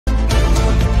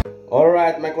All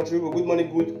right, my country people, good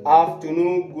morning, good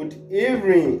afternoon, good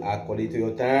evening, according to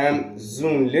your time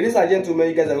zone. Ladies and gentlemen,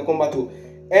 you guys are welcome back to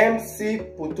MC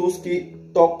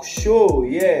Potoski Talk Show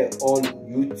here on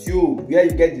YouTube, where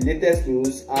you get the latest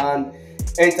news and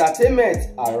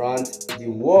entertainment around the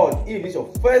world. If it's your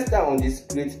first time on this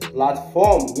great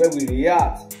platform where we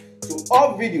react to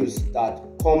all videos that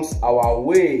comes our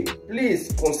way,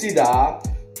 please consider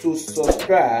to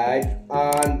subscribe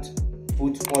and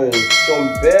put on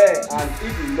some bell. And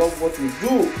if you love what we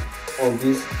do on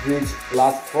this great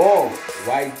platform,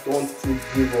 why don't you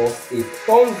give us a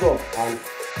thumbs up and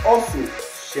also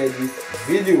share this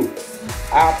video.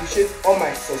 I appreciate all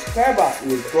my subscribers.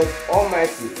 May God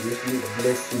Almighty really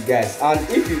bless you guys. And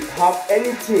if you have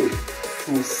anything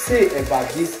to say about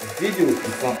this video, you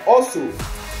can also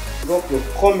drop your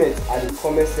comment at the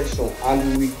comment section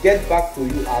and we will get back to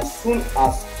you as soon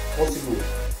as possible.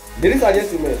 Ladies and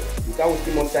gentlemen, without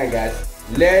wasting much time, guys,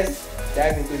 let's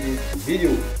dive into this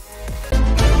video.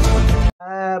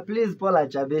 Please, Paul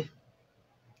Achabe,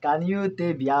 can you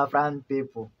tell Biafran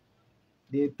people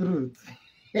the truth?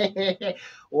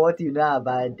 What you know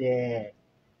about the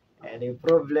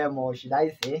problem, or should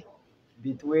I say,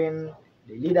 between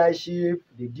the leadership,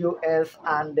 the DOS,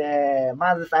 and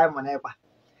MAZI Ekpa?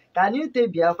 Can you tell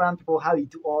Biafran people how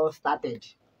it all started?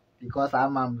 Because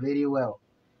I'm very well.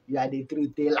 You are the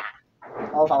truth teller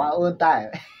of our own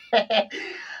time.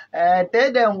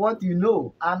 Tell them what you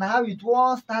know and how it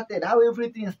all started, how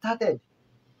everything started.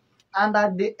 And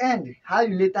at the end, how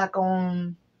you later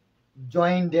come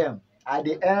join them at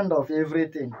the end of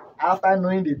everything. After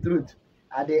knowing the truth,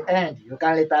 at the end, you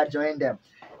can later join them.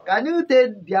 Can you tell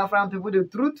Biafran people the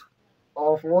truth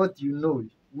of what you know,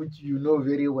 which you know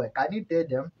very well? Can you tell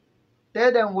them?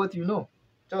 Tell them what you know.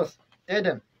 Just tell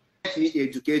them. Let me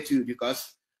educate you,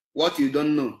 because what you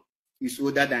don't know is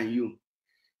older than you.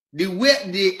 The way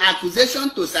the accusation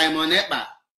to Simon Ekpa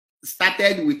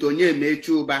started with Onyeme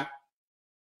Chuba.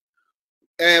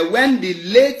 When the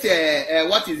late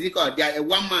what is it called?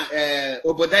 One man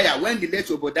Obodaya, when the late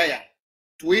Obodaya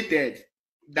tweeted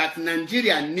that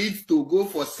Nigeria needs to go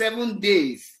for 7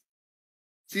 days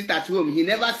sit at home. He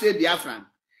never said Biafran.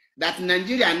 That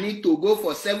Nigeria need to go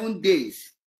for 7 days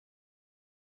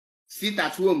sit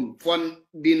at home for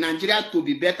the Nigeria to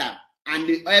be better, and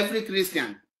every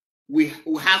Christian we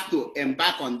have to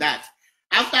embark on that.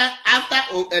 After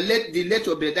the late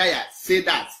Obadiah said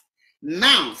that,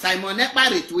 now Simon Ekpa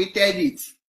retweeted it,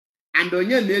 and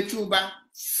Onyeme Chuba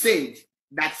said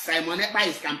that Simon Ekpa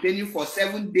is campaigning for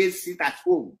 7 days sit at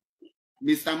home.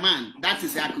 Mr. Man, that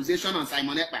is the accusation on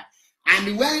Simon Ekpa.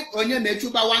 And when Onyeme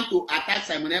Chuba want to attack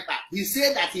Simon Ekpa, he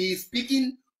said that he is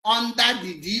speaking under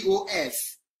the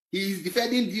DOS. He is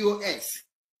defending DOS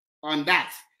on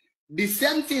that. The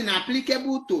same thing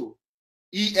applicable to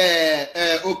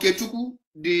Okechukwu,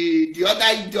 the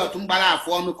other idiot Mbala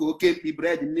Afonuko Okepi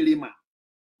bread in Milima,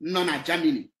 none at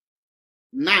Germany.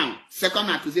 Now, second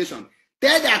accusation.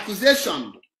 Third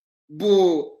accusation,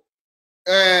 the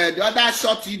other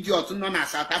short idiot known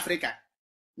as South Africa,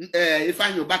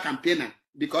 Ifeanyi campaigner,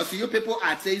 because you people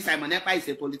are saying Simon Ekpa is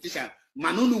a politician.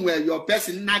 Manunu were your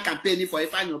personal campaigning for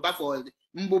Ifeanyi for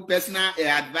Mbo personal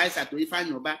advisor to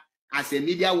Ifeanyi as a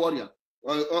media warrior.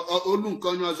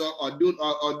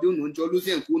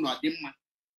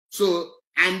 So,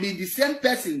 and the same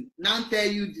person now tell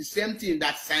you the same thing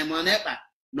that Simon Ekpa,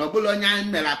 Nobolonya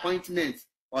mail appointment,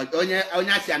 or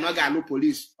Onya Sianoga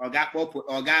police, or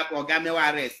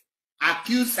Mewa arrest,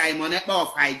 accuse Simon Ekpa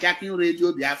of hijacking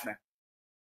Radio Biafra.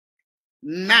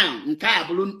 Now,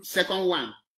 Nkabulun, second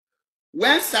one.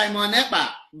 When Simon Ekpa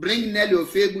bring Nelly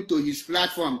Ofebu to his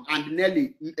platform and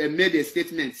Nelly made a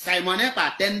statement, Simon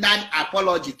Ekpa tendered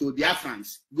apology to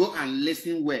Biafrans. Go and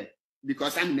listen well,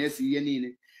 because I'm messy.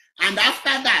 And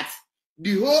after that,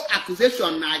 the whole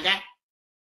accusation naga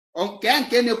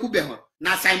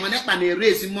na Simon Ekpa may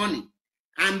raise money.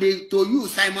 And to you,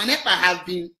 Simon Ekpa have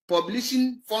been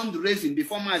publishing fundraising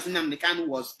before MAZI NNAMDI KANU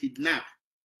was kidnapped.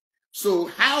 So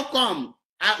how come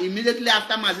immediately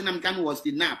after MAZI NNAMDI KANU was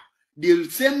kidnapped, the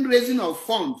same raising of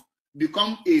funds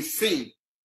become a sin?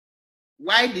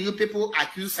 Why do you people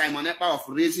accuse Simon Ekpa of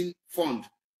raising funds?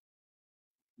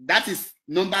 That is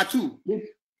number two.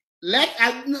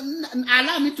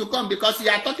 Allow me to come, because you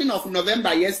are talking of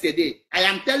November yesterday. I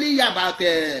am telling you about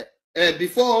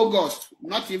before August,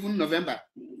 not even November.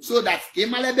 So that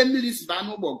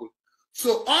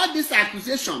so all this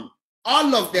accusation,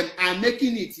 all of them are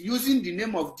making it using the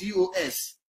name of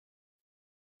DOS.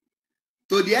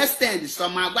 To the extent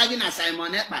some are bragging that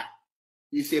Simon Ekpa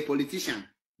is a politician,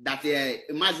 that MAZI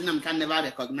NNAMDI can never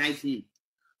recognize him.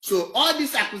 So all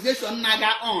this accusation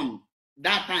naga on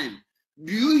that time,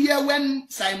 Do you hear when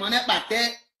Simon Ekpa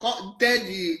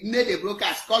made a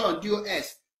broadcast call on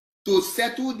DOS to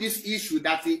settle this issue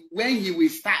that when he will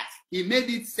start, he made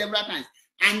it several times.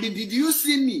 And did you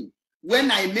see me when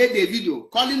I made a video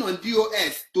calling on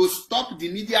DOS to stop the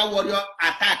media warrior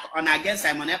attack on against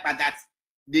Simon Ekpa, that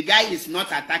the guy is not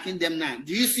attacking them now?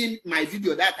 Do you see my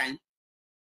video that time?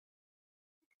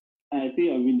 I see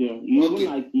your video.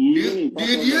 Okay.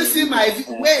 Did you see my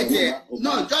wait?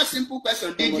 No, just simple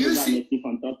question. Did you see?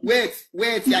 Wait,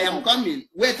 I am coming.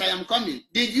 Wait, I am coming.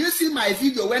 Did you see my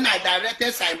video when I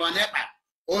directed Simon Ekpa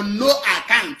on no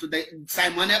account to the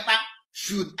Simon Ekpa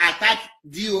should attack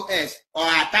DOS or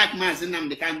attack MAZI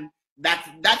NNAMDI KANU?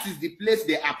 That is the place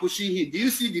they are pushing him. Do you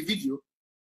see the video?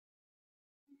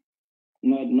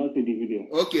 No, not see the video.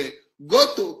 Okay. Go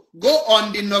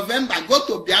on the November, go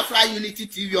to Biafra Unity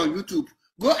TV on YouTube.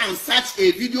 Go and search a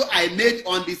video I made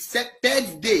on the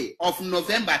 3rd day of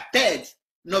November, 3rd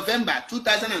November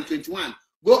 2021.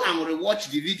 Go and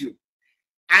rewatch the video.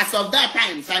 As of that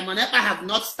time, Simon Ekpa have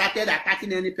not started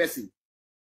attacking any person.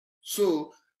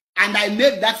 So, and I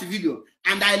made that video.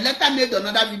 And I later made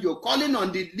another video calling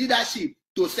on the leadership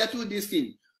to settle this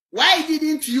thing. Why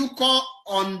didn't you call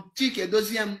on Chike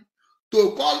Doziem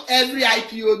to call every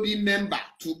IPOB member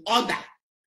to order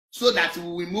so that we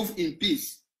will move in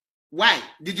peace? Why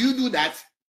did you do that?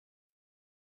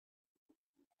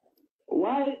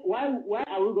 Why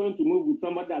are we going to move with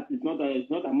somebody that is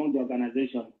not among the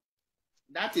organization?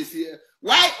 That is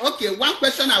why. Okay, one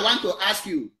question I want to ask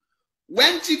you: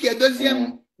 when Chike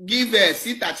Doziem give a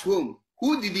seat at home,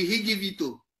 who did he give it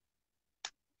to?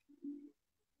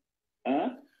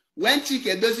 When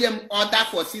Chike Doziem order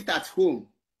for seat at home,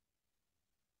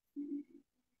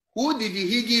 who did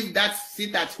he give that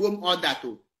seat at home order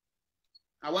to?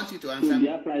 I want you to answer me.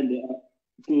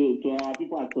 To our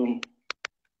people at home.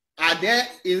 Are they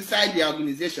inside the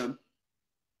organization?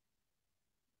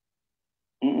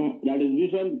 There is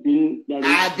vision.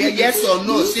 Are they yes or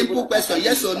no? Simple question.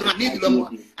 Yes or no?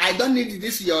 I don't need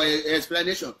this your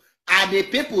explanation. Are the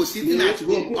people sitting at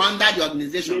home under the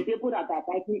organization? The people that are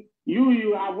fighting.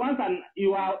 You have once an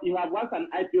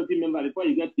IPOB member before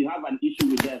you get to have an issue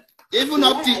with them. Even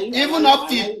up to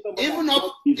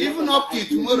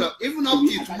tomorrow,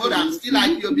 I'm still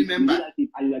IPOB member.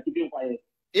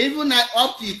 Even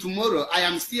up to tomorrow, I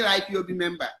am still IPOB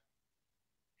member.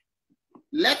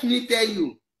 Let me tell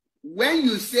you, when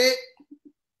you say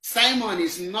Simon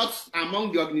is not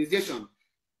among the organization,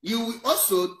 you will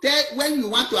also tell, when you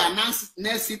want to announce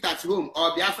next seat at home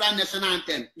or Biafra national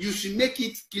anthem, you should make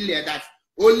it clear that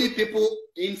only people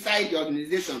inside the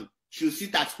organization should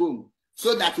sit at home,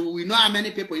 so that we will know how many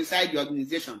people inside the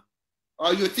organization.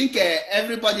 Or you think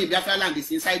everybody in Biafra land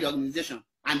is inside the organization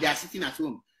and they are sitting at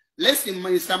home? Listen,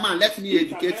 Mr. Man, let me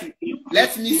educate you.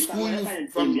 Let me school you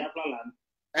from Biafra land.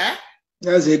 Eh?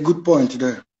 That's a good point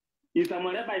there. Is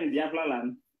Simon Ekpa in Biafra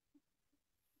land?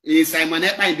 Is Simon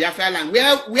Ekpa in Biafra land?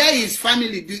 Where is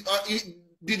family?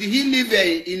 Did he live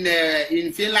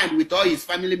in Finland with all his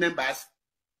family members?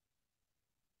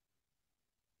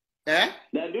 Eh?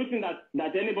 Do you think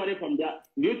that anybody from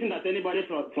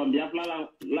Biafra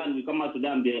land will come out to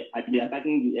them and be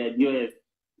attacking the DOS?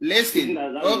 Listen,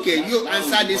 okay, you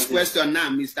answer this question now,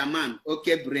 Mr. Man.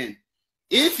 Okay, brain.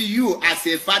 If you as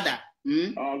a father,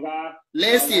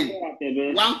 listen,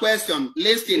 one question,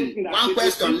 listen, one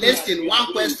question, listen,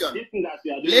 one question,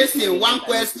 listen, one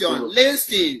question,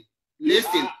 listen,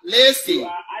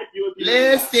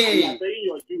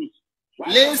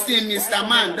 listen, Mr.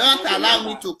 Man, don't allow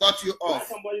me to cut you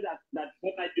off.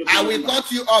 I will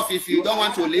cut you off if you don't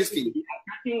want to listen.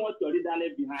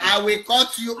 I will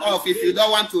cut you off if you don't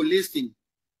want to listen.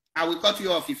 I will cut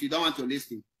you off if you don't want to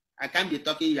listen. I can't be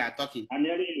talking, you are talking.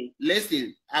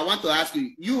 Listen, I want to ask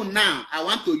you, you now, I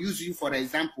want to use you for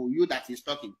example, you that is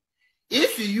talking.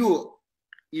 If you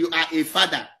are a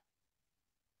father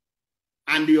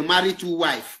and you marry 2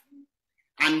 wives,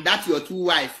 and that your 2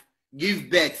 wives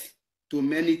give birth to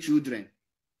many children,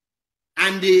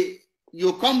 and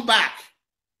you come back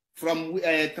from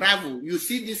travel, you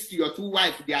see this your 2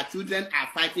 wives, their children are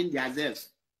fighting themselves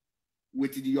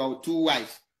with your 2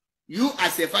 wives. You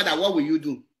as a father, what will you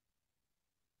do?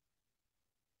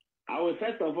 I will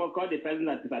first of all call the person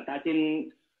that is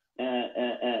attacking.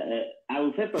 I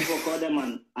will first of all call them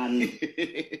and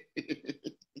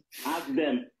ask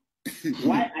them,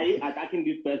 why are you attacking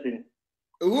this person?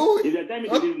 Who? If they tell me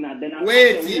this now, then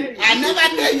wait, I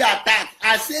never tell you attack.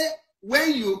 I say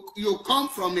when you come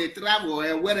from a travel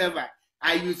or wherever,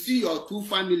 and you see your 2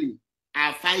 family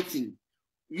are fighting,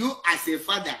 you as a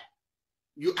father,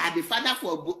 you are the father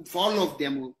for all of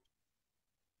them.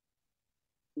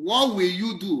 what will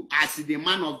you do as the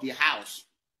man of the house?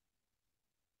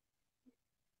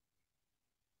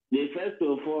 First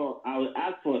of all, I will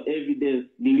ask for evidence,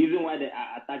 the reason why they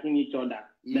are attacking each other.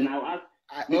 Then I will ask.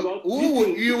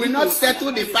 You will not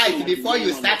settle the fight before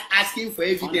you start asking for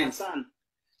evidence.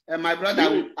 My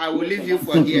brother, I will leave you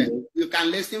for here. You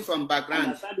can listen from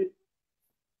background.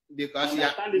 Because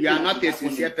you are not a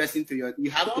sincere person to your.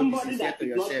 You have to be sincere to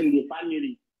yourself.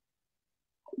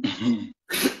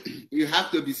 You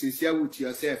have to be sincere with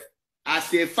yourself.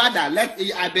 As a father,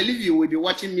 I believe you will be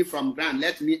watching me from ground.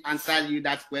 Let me answer you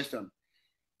that question.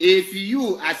 If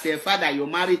you, as a father, you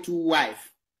marry 2 wives,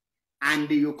 and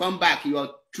you come back, your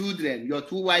children, your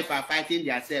 2 wives are fighting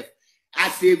themselves.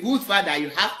 As a good father, you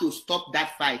have to stop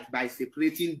that fight by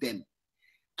separating them.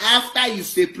 After you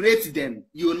separate them,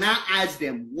 you now ask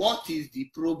them, what is the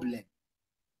problem?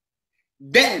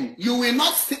 Then you will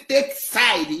not take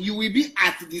side. You will be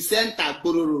at the center.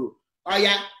 Oh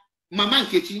yeah, Mama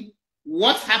Nkechi,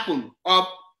 what happened? Or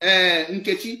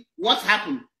Nkechi, what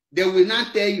happened? They will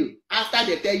not tell you. After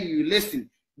they tell you, you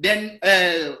listen. Then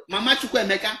Mama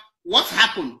Chukwemeka, what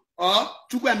happened? Or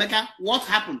Chukwemeka, what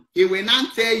happened? He will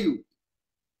not tell you.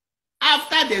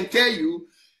 After they tell you,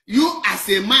 you as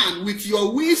a man with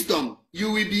your wisdom,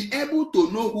 you will be able to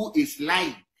know who is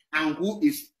lying and who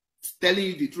is telling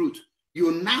you the truth.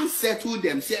 You now settle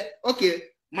them. Say, okay,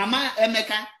 Mama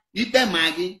Emeka,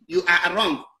 Maggie, you are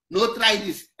wrong. No, try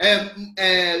this.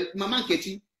 Mama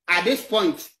Nkechi, at this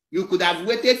point, you could have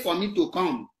waited for me to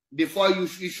come before you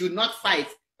should not fight.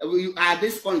 At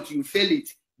this point, you fail it.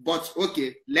 But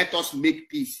okay, let us make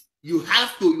peace. You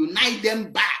have to unite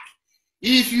them back.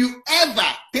 If you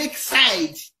ever take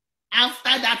sides,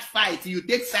 after that fight, you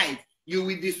take side, you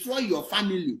will destroy your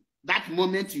family. That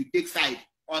moment you take side.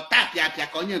 Or tap I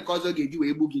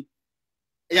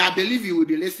believe you will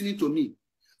be listening to me.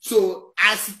 So,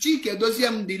 as Chike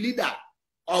Doziem, the leader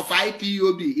of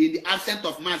IPOB, in the absence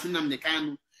of MAZI NNAMDI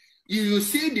KANU, you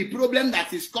see the problem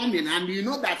that is coming, and you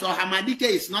know that Ohamadike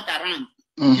is not around.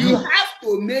 You have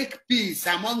to make peace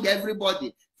among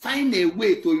everybody. Find a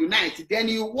way to unite. Then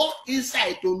you walk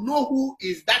inside to know who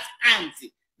is that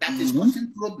auntie that is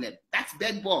causing problem. That's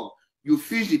bed bug. You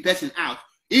fish the person out.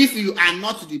 If you are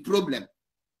not the problem,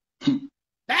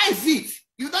 that is it.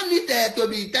 You don't need to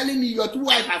be telling me your 2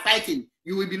 wives are fighting.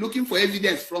 You will be looking for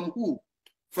evidence from who?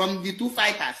 From the 2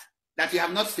 fighters that you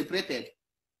have not separated.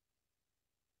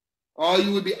 Or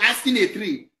you will be asking a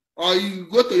tree. Or you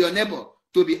go to your neighbor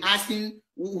to be asking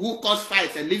who caused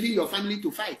fights and leaving your family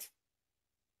to fight.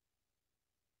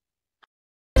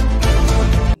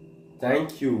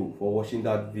 Thank you for watching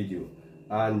that video.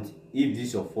 And if this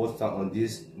is your first time on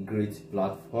this great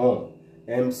platform,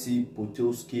 MC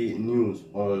Potoski News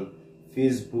on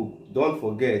Facebook, don't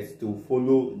forget to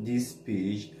follow this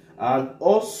page and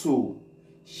also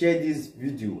share this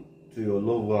video to your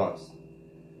loved ones.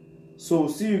 So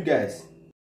see you guys